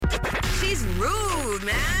She's rude,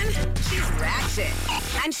 man. She's ratchet.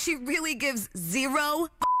 And she really gives zero.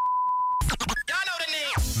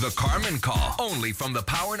 The Carmen Call, only from the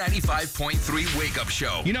Power 95.3 Wake Up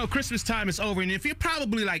Show. You know, Christmas time is over, and if you're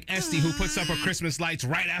probably like Esty, who puts up her Christmas lights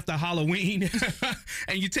right after Halloween,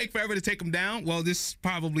 and you take forever to take them down, well, this is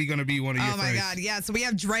probably going to be one of your Oh, my God, yeah. So we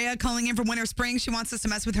have Draya calling in from Winter Spring. She wants us to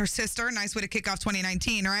mess with her sister. Nice way to kick off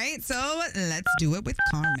 2019, right? So let's do it with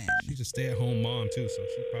Carmen. She's a stay-at-home mom, too, so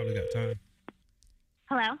she probably got time.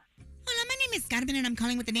 Hello? Hola, my name is Carmen, and I'm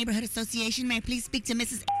calling with the Neighborhood Association. May I please speak to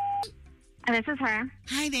Mrs. This is her.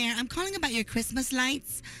 Hi there. I'm calling about your Christmas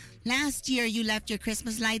lights. Last year, you left your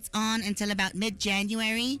Christmas lights on until about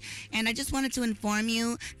mid-January, and I just wanted to inform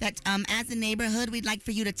you that as a neighborhood, we'd like for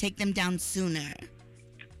you to take them down sooner.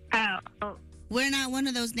 Oh. We're not one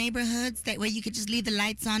of those neighborhoods where you could just leave the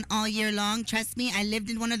lights on all year long. Trust me, I lived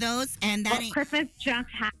in one of those, and that ain't... Christmas just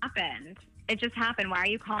happened. It just happened. Why are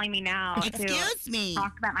you calling me now Excuse me.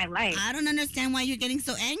 Talk about my life? I don't understand why you're getting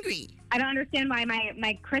so angry. I don't understand why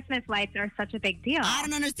my Christmas lights are such a big deal. I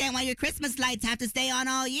don't understand why your Christmas lights have to stay on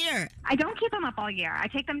all year. I don't keep them up all year. I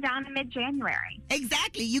take them down in mid-January.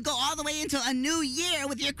 Exactly. You go all the way into a new year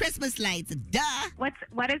with your Christmas lights. Duh. What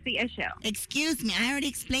is the issue? Excuse me. I already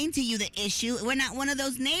explained to you the issue. We're not one of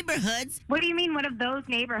those neighborhoods. What do you mean one of those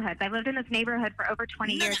neighborhoods? I've lived in this neighborhood for over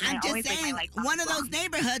 20 years. I'm and just saying, one of those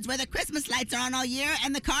neighborhoods where the Christmas lights are on all year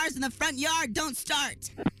and the cars in the front yard don't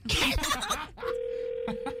start.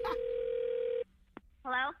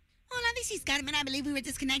 Hello? Hola, this is Carmen. I believe we were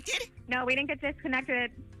disconnected. No, we didn't get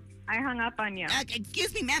disconnected. I hung up on you.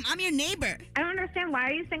 Excuse me, ma'am. I'm your neighbor. I don't understand. Why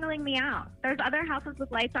are you singling me out? There's other houses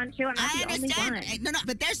with lights on, too. I'm not the only one. No,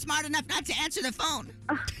 but they're smart enough not to answer the phone.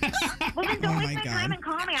 Well, then don't waste my time and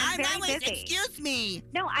call me. I'm very busy. Excuse me.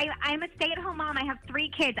 No, I'm a stay-at-home mom. I have 3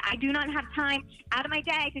 kids. I do not have time out of my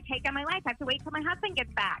day to take down my lights. I have to wait till my husband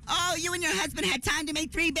gets back. Oh, you and your husband had time to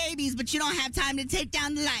make 3 babies, but you don't have time to take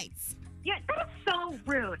down the lights. Yeah, that is so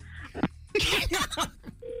rude.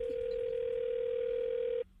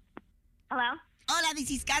 Hello? Hola,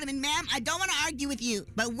 this is Carmen, ma'am. I don't want to argue with you,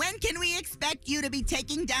 but when can we expect you to be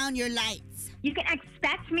taking down your lights? You can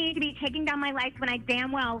expect me to be taking down my lights when I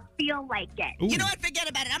damn well feel like it. Ooh. You know what? Forget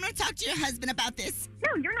about it. I'm going to talk to your husband about this.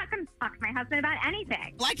 No, you're not going to talk to my husband about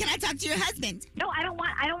anything. Why can't I talk to your husband? No, I don't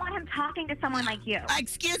want him talking to someone like you.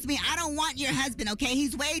 Excuse me. I don't want your husband, okay?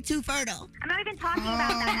 He's way too fertile. I'm not even talking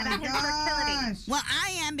about that, about his fertility. Well,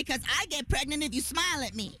 I am because I get pregnant if you smile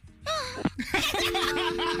at me. The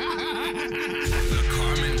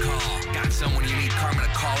Carmen Call. Got someone you need Carmen to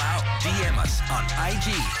call out? DM us on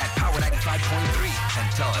IG at Power 95.3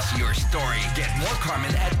 and tell us your story. Get more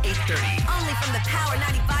Carmen at 8:30. Only from the Power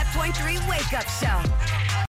 95.3 Wake Up Show.